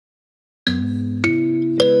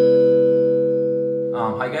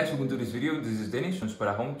Hi guys, welcome to this video. This is Dennis from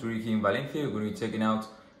Spotahome here in Valencia. We're going to be checking out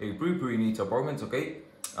a pretty neat apartment, okay?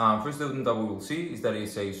 First thing that we will see is that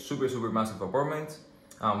it's a super massive apartment.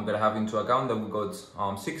 We gotta have into account that we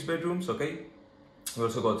got 6 bedrooms, okay? We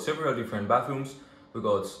also got several different bathrooms. We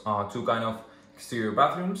got 2 kind of exterior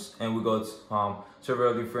bathrooms, and we got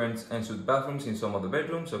several different ensuite bathrooms in some of the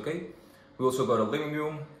bedrooms, okay? We also got a living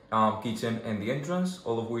room, kitchen, and the entrance,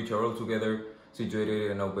 all of which are all together situated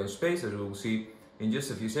in an open space, as we will see in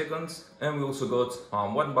just a few seconds. And we also got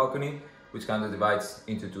one balcony, which kind of divides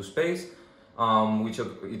into 2 spaces, which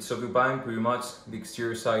it's occupying pretty much the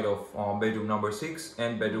exterior side of bedroom number 6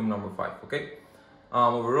 and bedroom number 5, okay?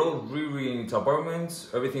 Overall, really neat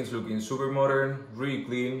apartments. Everything's looking super modern, really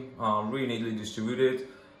clean, really neatly distributed,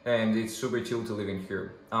 and it's super chill to live in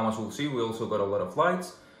here. As we'll see, we also got a lot of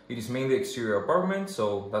lights. It is mainly exterior apartment,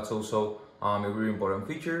 so that's also a really important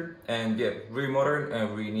feature. And yeah, really modern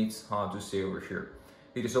and really neat to stay over here.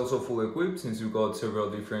 It is also fully equipped, since we've got several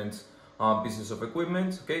different pieces of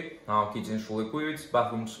equipment, okay? Kitchen's fully equipped,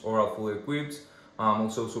 bathrooms are all fully equipped,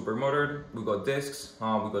 also super modern. We got desks,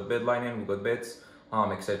 we got bed linen, we got beds,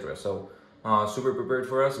 etc. So super prepared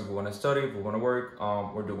for us if we want to study, if we want to work,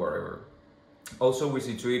 or do whatever. Also, we're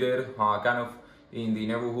situated kind of in the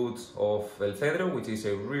neighborhood of El Cedro, which is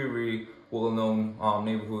a really well-known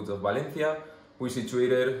neighborhood of Valencia. We're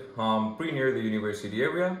situated pretty near the university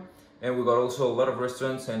area, and we got also a lot of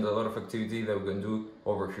restaurants and a lot of activity that we can do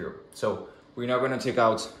over here. So we're now going to check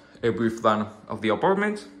out a brief plan of the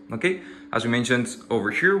apartment, okay? As we mentioned,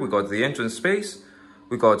 over here we got the entrance space,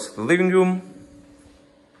 we got the living room,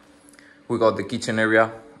 we got the kitchen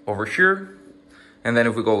area over here, and then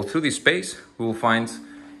if we go through this space, we will find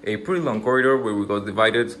a pretty long corridor where we got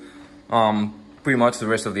divided pretty much the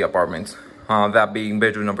rest of the apartment. That being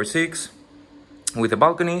bedroom number 6 with a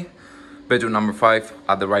balcony, bedroom number 5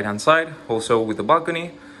 at the right hand side, also with a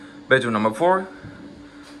balcony, bedroom number 4,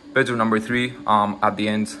 bedroom number 3 at the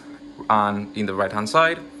end and in the right hand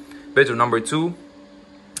side, bedroom number 2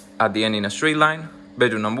 at the end in a straight line,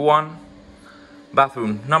 bedroom number 1,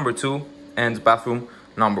 bathroom number 2, and bathroom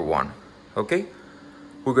number 1, okay?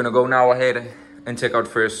 We're gonna go now ahead and check out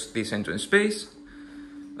first this entrance space.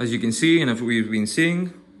 As you can see, and as we've been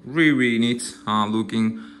seeing, really neat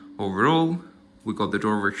looking overall. We got the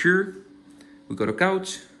door over here, we got a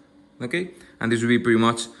couch, okay? And this will be pretty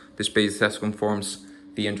much the space that conforms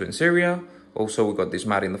the entrance area. Also, we got this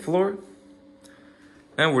mat in the floor.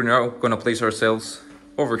 And we're now gonna place ourselves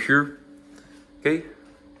over here, okay?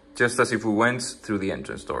 Just as if we went through the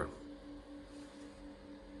entrance door.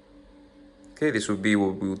 Okay, this would be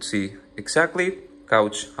what we would see exactly,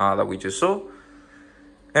 couch that we just saw.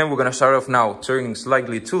 And we're gonna start off now turning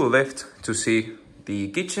slightly to the left to see the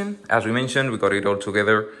kitchen. As we mentioned, we got it all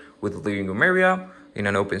together with the living room area in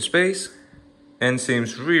an open space, and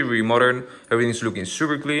seems really modern. Everything's looking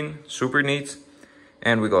super clean, super neat.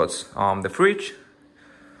 And we got the fridge.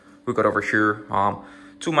 We got over here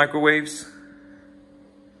 2 microwaves.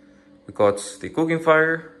 We got the cooking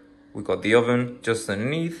fire. We got the oven just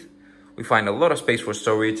underneath. We find a lot of space for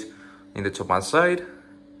storage in the top hand side,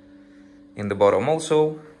 in the bottom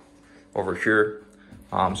also. Over here,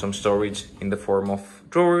 some storage in the form of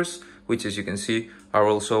drawers, which, as you can see, are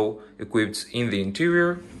also equipped in the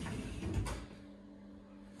interior.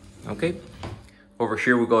 Okay, over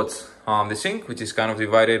here we got the sink, which is kind of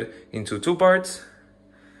divided into 2 parts.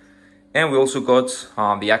 And we also got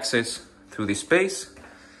the access through this space,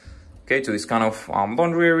 okay, to this kind of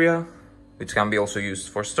laundry area, which can be also used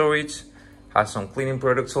for storage. Has some cleaning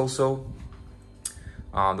products also,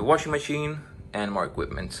 the washing machine, and more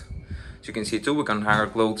equipment. As you can see too, we can hang our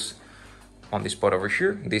clothes on this spot over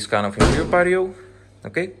here, this kind of interior patio,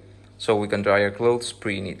 okay? So we can dry our clothes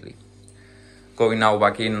pretty neatly. Going now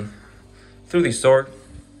back in through this door,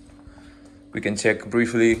 we can check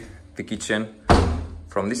briefly the kitchen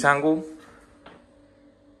from this angle,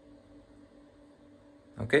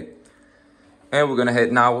 okay? And we're gonna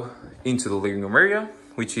head now into the living room area,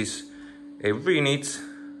 which is a really neat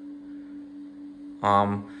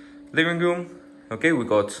living room. Okay, we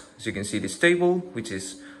got, as you can see, this table, which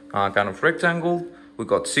is kind of rectangle. We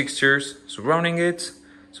got 6 chairs surrounding it,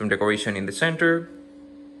 some decoration in the center.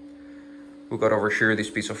 We got over here this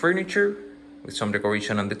piece of furniture with some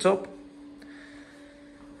decoration on the top.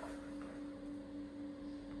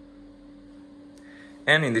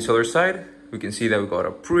 And in this other side, we can see that we got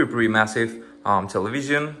a pretty massive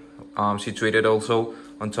television situated also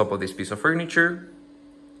on top of this piece of furniture.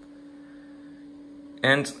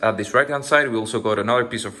 And at this right hand side, we also got another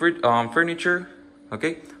piece of furniture,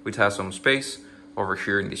 okay, which has some space over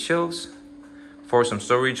here in the shelves for some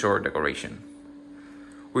storage or decoration.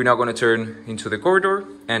 We're now going to turn into the corridor,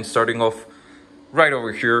 and starting off right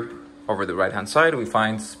over here, over the right hand side, we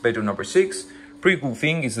find bedroom number 6. Pretty cool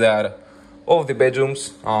thing is that all of the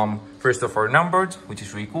bedrooms, first off, are numbered, which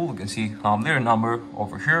is really cool. You can see their number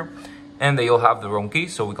over here, and they all have their own key,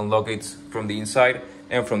 so we can lock it from the inside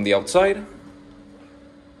and from the outside.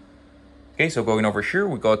 Okay, so going over here,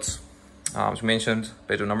 we got, as mentioned,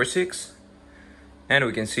 bedroom number 6, and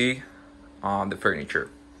we can see the furniture.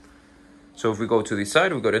 So if we go to this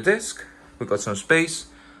side, we got a desk, we got some space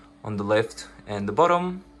on the left and the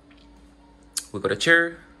bottom, we got a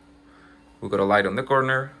chair, we got a light on the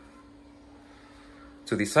corner.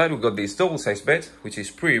 To this side, we got this double-sized bed, which is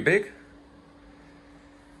pretty big.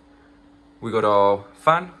 We got a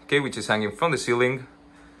fan, okay, which is hanging from the ceiling.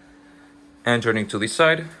 And turning to this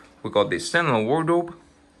side, we got this standalone wardrobe.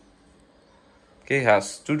 Okay, it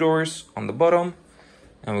has 2 doors on the bottom,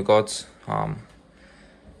 and we got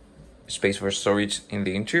space for storage in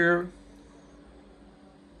the interior.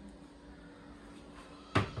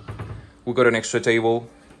 We got an extra table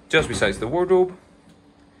just besides the wardrobe,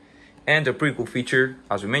 and a pretty cool feature,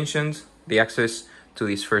 as we mentioned, the access to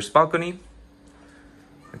this first balcony.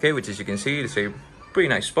 Okay, which as you can see, it's a pretty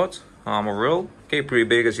nice spot overall. Okay, pretty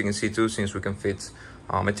big as you can see too, since we can fit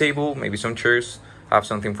a table, maybe some chairs, have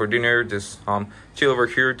something for dinner, just chill over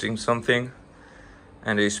here, drink something,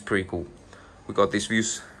 and it's pretty cool. We got these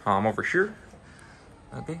views over here.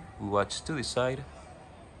 Okay, we watch to this side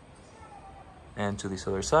and to this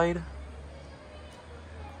other side.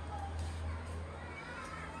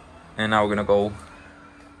 And now we're gonna go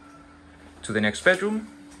to the next bedroom.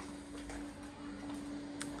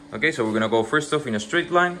 Okay, so we're gonna go first off in a straight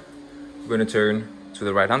line. We're gonna turn to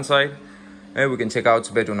the right hand side, and we can check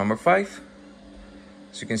out bedroom number 5.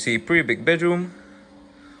 So you can see, pretty big bedroom.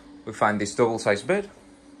 We find this double-sized bed.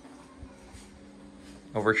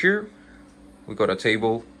 Over here, we got a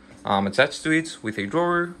table attached to it with a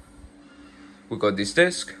drawer. We got this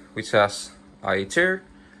desk, which has a chair,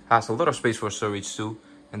 has a lot of space for storage too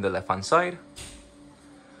in the left hand side.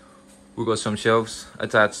 We got some shelves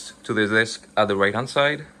attached to the desk at the right hand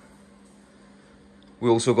side. We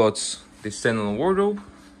also got this standalone wardrobe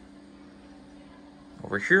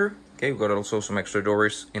over here. Okay, we got also some extra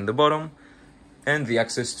doors in the bottom, and the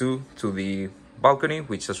access to the balcony,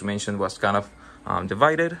 which as we mentioned was kind of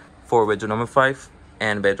divided for bedroom number 5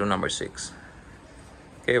 and bedroom number 6.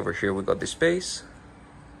 Okay, over here we got the space,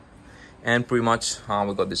 and pretty much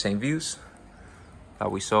we got the same views that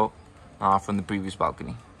we saw from the previous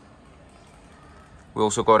balcony. We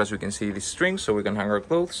also got, as we can see, these strings so we can hang our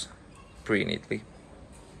clothes pretty neatly.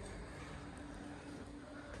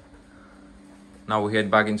 Now we head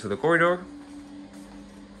back into the corridor,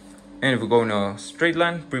 and if we go in a straight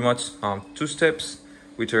line, pretty much 2 steps,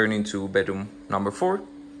 we turn into bedroom number 4.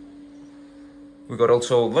 We got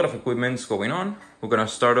also a lot of equipment going on. We're gonna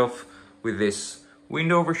start off with this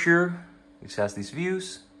window over here, which has these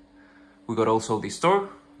views. We got also this door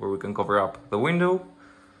where we can cover up the window.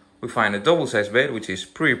 We find a double-sized bed, which is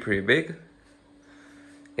pretty big,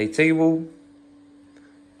 a table,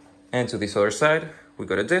 and to this other side, we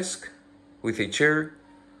got a desk with a chair,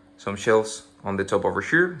 some shelves on the top over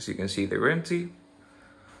here. As you can see, they're empty.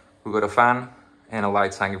 We got a fan and a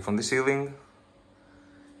light hanging from the ceiling.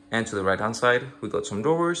 And to the right hand side, we got some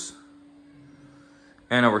doors.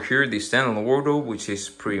 And over here, the standalone wardrobe, which is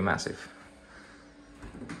pretty massive.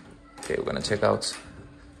 Okay, we're gonna check out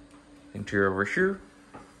the interior over here.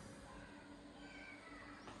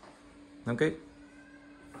 Okay.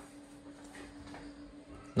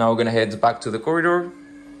 Now we're gonna head back to the corridor.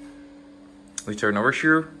 We turn over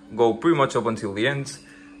here, go pretty much up until the end,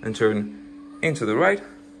 and turn into the right.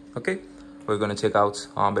 Okay, we're gonna check out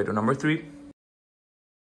bedroom number 3.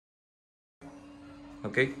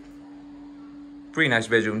 Okay, pretty nice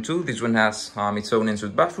bedroom too. This one has its own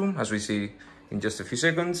ensuite bathroom, as we see in just a few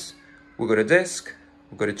seconds. We got a desk,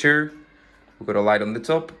 we got a chair, we got a light on the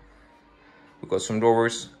top, we got some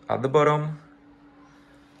drawers at the bottom,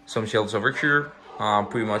 some shelves over here,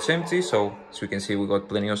 pretty much empty. So as we can see, we got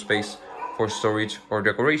plenty of space for storage or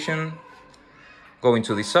decoration. Going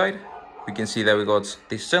to this side, we can see that we got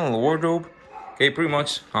this standalone wardrobe. Okay, pretty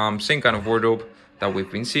much same kind of wardrobe that we've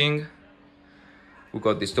been seeing. We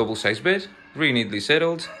got this double-sized bed, really neatly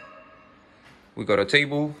settled. We got a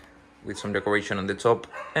table with some decoration on the top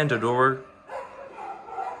and a door.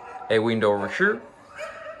 A window over here.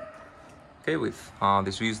 Okay, with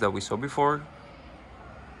these views that we saw before.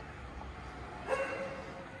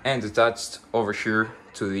 And attached over here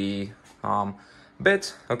to the bed,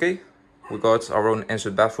 okay, we got our own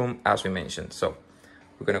ensuite bathroom, as we mentioned. So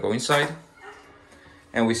we're gonna go inside,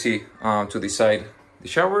 and we see to the side the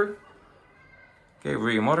shower. Okay,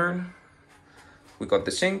 really modern. We got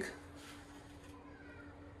the sink.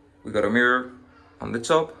 We got a mirror on the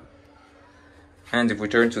top. And if we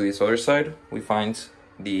turn to this other side, we find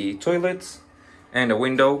the toilets and a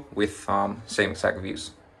window with same exact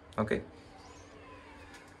views. Okay.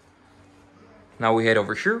 Now we head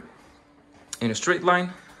over here in a straight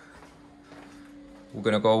line. We're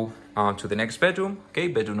gonna go to the next bedroom. Okay,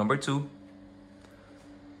 bedroom number 2.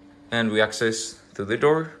 And we access through the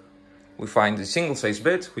door. We find the single-size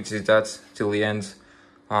bed, which is that till the end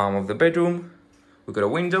of the bedroom. We got a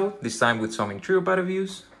window, this time with some interior patio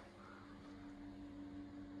views.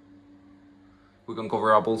 We can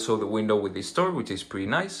cover up also the window with this door, which is pretty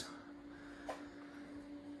nice.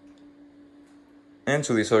 And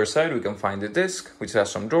to this other side, we can find the desk, which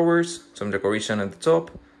has some drawers, some decoration at the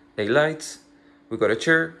top, a light. We got a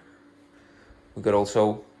chair. We got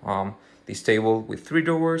also this table with 3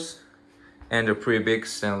 drawers and a pretty big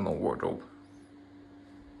standalone wardrobe.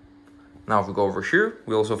 Now if we go over here,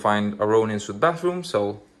 we also find a own in-suite bathroom,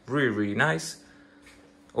 so really nice.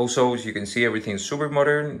 Also, as you can see, everything's super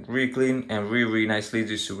modern, really clean, and really nicely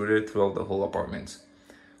distributed throughout the whole apartment.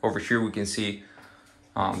 Over here we can see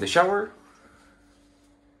the shower.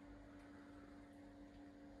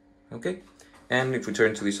 Okay, and if we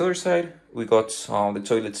turn to this other side, we got the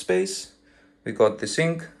toilet space, we got the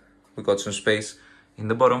sink, we got some space in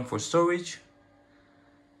the bottom for storage,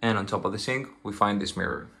 and on top of the sink we find this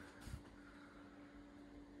mirror.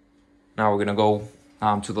 Now we're gonna go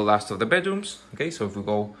to the last of the bedrooms. Okay, so if we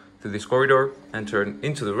go to this corridor and turn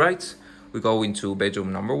into the right, we go into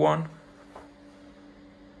bedroom number 1.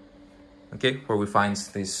 Okay, where we find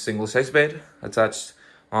this single-size bed attached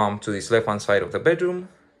to this left-hand side of the bedroom.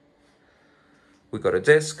 We got a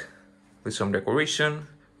desk with some decoration.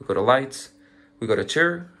 We got a light. We got a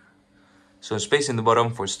chair. Some space in the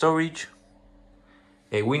bottom for storage.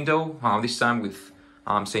 A window, this time with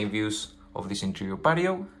same views of this interior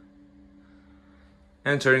patio.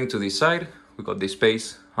 And turning to this side, we got this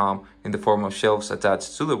space in the form of shelves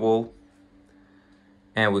attached to the wall.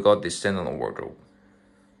 And we got this standalone wardrobe.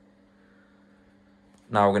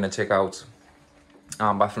 Now we're gonna check out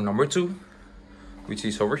bathroom number 2, which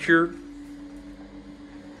is over here.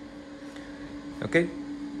 Okay,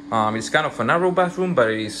 it's kind of a narrow bathroom, but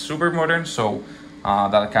it is super modern, so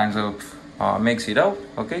that kind of makes it out.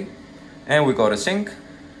 Okay, and we got a sink.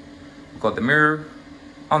 We got the mirror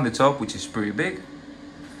on the top, which is pretty big.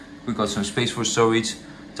 We got some space for storage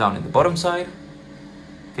down in the bottom side.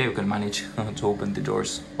 Okay, we can manage to open the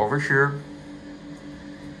doors over here.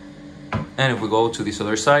 And if we go to this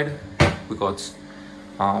other side, we got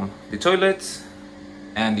the toilet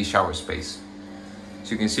and the shower space.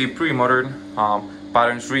 So you can see pretty modern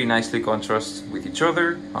patterns, really nicely contrast with each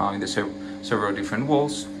other in the several different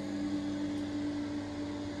walls.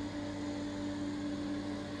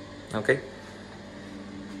 Okay,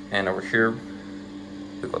 and over here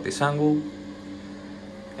we got this angle.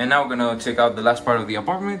 And now we're gonna check out the last part of the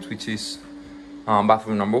apartment, which is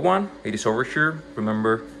bathroom number 1. It is over here,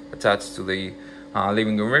 remember, attached to the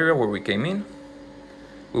living room area where we came in.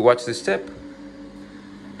 We watch the step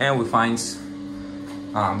and we find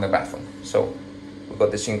the bathroom. So we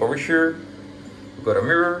got the sink over here, we got a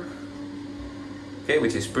mirror, okay,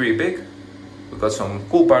 which is pretty big. We got some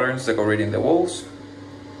cool patterns decorating the walls,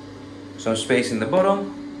 some space in the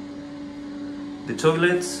bottom, the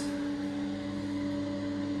toilets,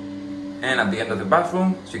 and at the end of the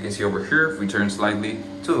bathroom, as you can see over here, if we turn slightly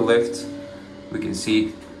to the left, we can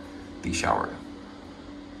see the shower.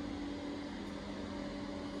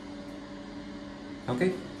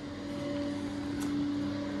 Okay.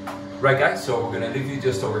 Right guys, so we're gonna leave you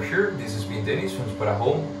just over here. This has been Dennis from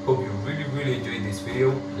Spotahome. Hope you really enjoyed this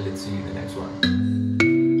video. Let's see you in the next one.